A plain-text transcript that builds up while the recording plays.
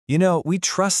We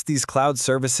trust these cloud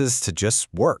services to just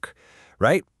work,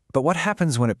 right? But what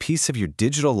happens when a piece of your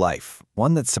digital life,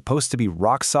 one that's supposed to be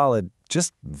rock solid,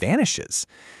 just vanishes?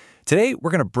 Today, we're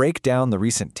going to break down the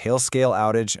recent Tailscale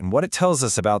outage and what it tells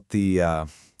us about the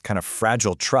kind of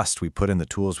fragile trust we put in the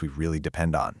tools we really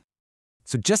depend on.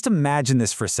 So just imagine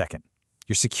this for a second.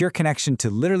 Your secure connection to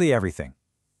literally everything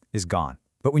is gone.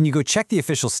 But when you go check the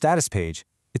official status page,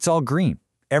 it's all green.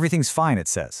 Everything's fine, it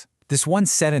says. This one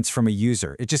sentence from a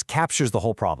user, it just captures the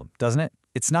whole problem, doesn't it?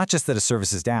 It's not just that a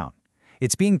service is down.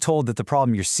 It's being told that the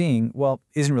problem you're seeing, well,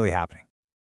 isn't really happening.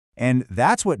 And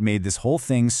that's what made this whole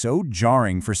thing so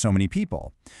jarring for so many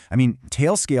people. I mean,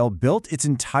 Tailscale built its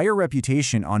entire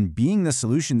reputation on being the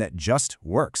solution that just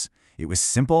works. It was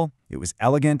simple, it was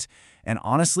elegant, and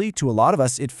honestly, to a lot of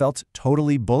us, it felt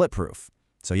totally bulletproof.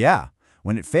 So yeah,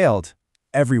 when it failed,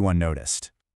 everyone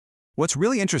noticed. What's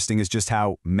really interesting is just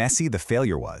how messy the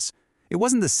failure was. It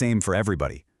wasn't the same for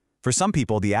everybody. For some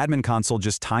people, the admin console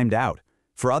just timed out.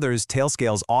 For others,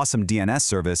 Tailscale's awesome DNS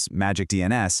service, Magic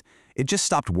DNS, it just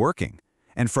stopped working.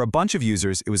 And for a bunch of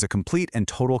users, it was a complete and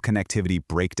total connectivity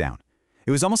breakdown.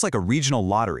 It was almost like a regional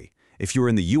lottery. If you were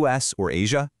in the US or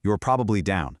Asia, you were probably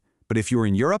down. But if you were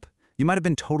in Europe, you might have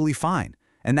been totally fine.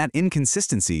 And that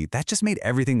inconsistency, that just made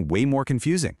everything way more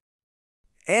confusing.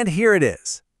 And here it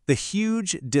is, the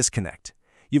huge disconnect.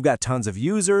 You've got tons of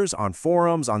users on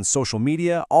forums, on social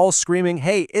media, all screaming,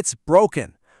 hey, it's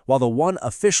broken, while the one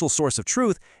official source of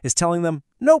truth is telling them,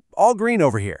 nope, all green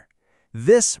over here.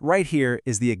 This right here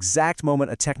is the exact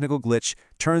moment a technical glitch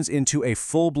turns into a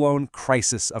full-blown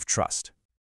crisis of trust.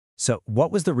 So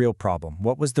what was the real problem?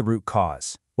 What was the root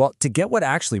cause? Well, to get what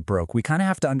actually broke, we kind of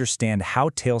have to understand how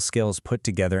Tailscale is put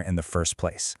together in the first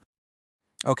place.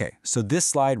 Okay, so this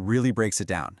slide really breaks it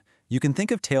down. You can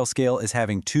think of Tailscale as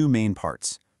having two main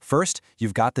parts. First,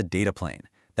 you've got the data plane.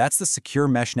 That's the secure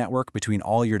mesh network between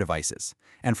all your devices.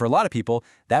 And for a lot of people,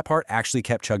 that part actually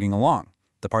kept chugging along.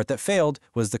 The part that failed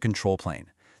was the control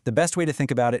plane. The best way to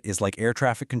think about it is like air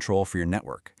traffic control for your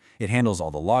network. It handles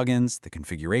all the logins, the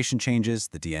configuration changes,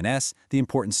 the DNS, the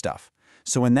important stuff.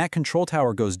 So when that control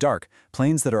tower goes dark,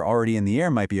 planes that are already in the air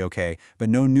might be okay, but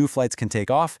no new flights can take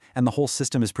off, and the whole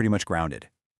system is pretty much grounded.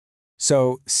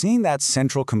 So seeing that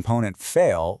central component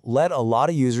fail led a lot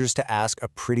of users to ask a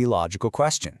pretty logical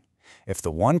question. If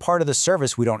the one part of the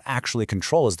service we don't actually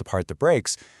control is the part that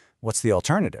breaks, what's the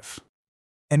alternative?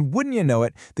 And wouldn't you know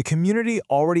it, the community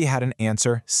already had an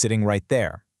answer sitting right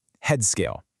there: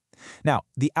 Headscale. Now,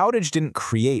 the outage didn't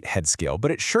create Headscale, but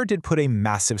it sure did put a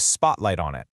massive spotlight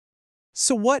on it.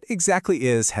 So what exactly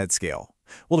is Headscale?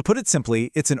 Well, to put it simply,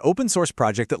 it's an open-source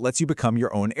project that lets you become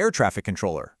your own air traffic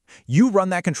controller. You run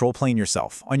that control plane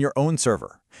yourself, on your own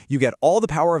server. You get all the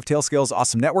power of Tailscale's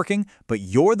awesome networking, but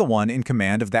you're the one in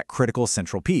command of that critical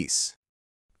central piece.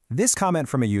 This comment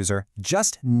from a user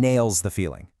just nails the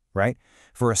feeling, right?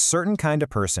 For a certain kind of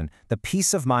person, the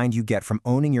peace of mind you get from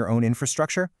owning your own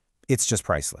infrastructure, it's just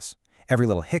priceless. Every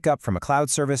little hiccup from a cloud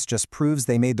service just proves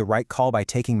they made the right call by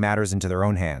taking matters into their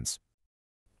own hands.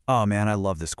 Oh man, I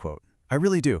love this quote. I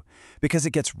really do, because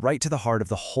it gets right to the heart of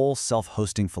the whole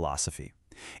self-hosting philosophy.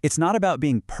 It's not about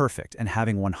being perfect and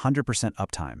having 100%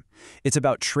 uptime. It's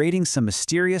about trading some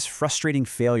mysterious, frustrating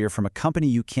failure from a company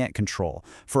you can't control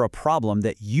for a problem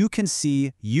that you can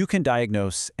see, you can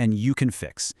diagnose, and you can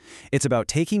fix. It's about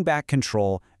taking back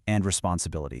control and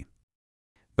responsibility.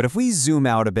 But if we zoom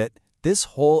out a bit, this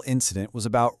whole incident was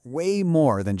about way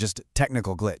more than just a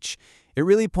technical glitch. It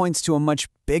really points to a much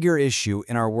bigger issue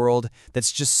in our world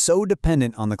that's just so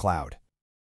dependent on the cloud.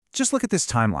 Just look at this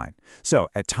timeline. So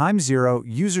at time 0,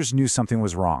 users knew something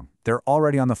was wrong. They're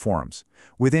already on the forums.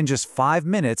 Within just 5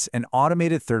 minutes, an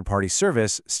automated third-party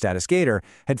service, StatusGator,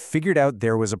 had figured out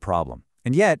there was a problem.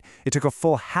 And yet, it took a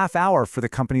full half hour for the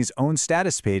company's own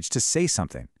status page to say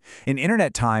something. In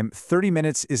internet time, 30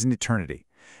 minutes is an eternity.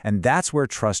 And that's where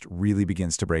trust really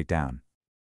begins to break down.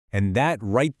 And that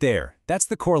right there, that's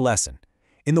the core lesson.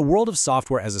 In the world of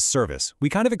software as a service, we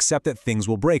kind of accept that things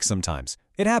will break sometimes.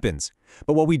 It happens.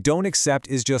 But what we don't accept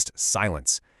is just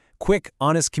silence. Quick,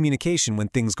 honest communication when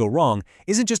things go wrong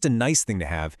isn't just a nice thing to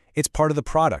have, it's part of the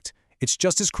product. It's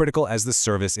just as critical as the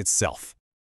service itself.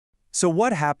 So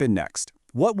what happened next?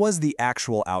 What was the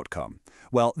actual outcome?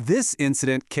 Well, this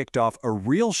incident kicked off a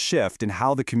real shift in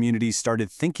how the community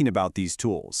started thinking about these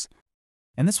tools.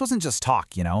 And this wasn't just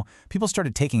talk, People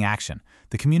started taking action.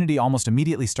 The community almost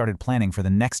immediately started planning for the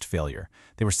next failure.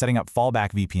 They were setting up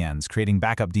fallback VPNs, creating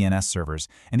backup DNS servers,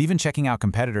 and even checking out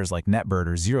competitors like NetBird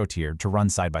or ZeroTier to run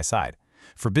side by side.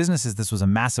 For businesses, this was a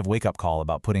massive wake-up call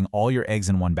about putting all your eggs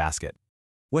in one basket.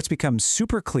 What's become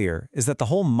super clear is that the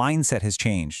whole mindset has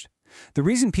changed. The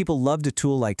reason people loved a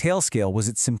tool like Tailscale was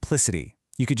its simplicity.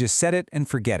 You could just set it and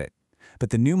forget it. But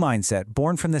the new mindset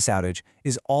born from this outage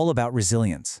is all about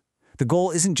resilience. The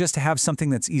goal isn't just to have something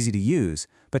that's easy to use,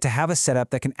 but to have a setup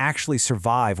that can actually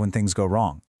survive when things go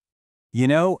wrong. You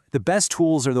know, the best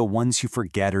tools are the ones you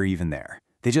forget are even there.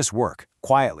 They just work,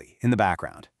 quietly, in the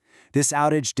background. This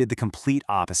outage did the complete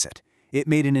opposite. It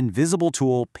made an invisible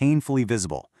tool painfully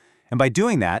visible. And by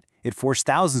doing that, it forced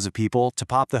thousands of people to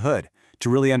pop the hood, to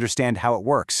really understand how it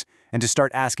works, and to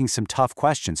start asking some tough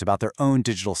questions about their own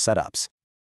digital setups.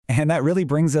 And that really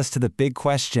brings us to the big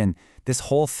question this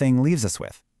whole thing leaves us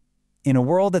with. In a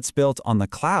world that's built on the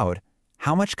cloud,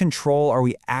 how much control are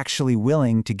we actually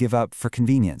willing to give up for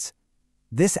convenience?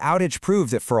 This outage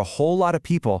proved that for a whole lot of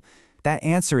people, that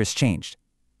answer has changed.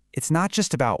 It's not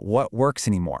just about what works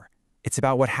anymore. It's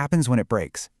about what happens when it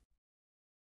breaks.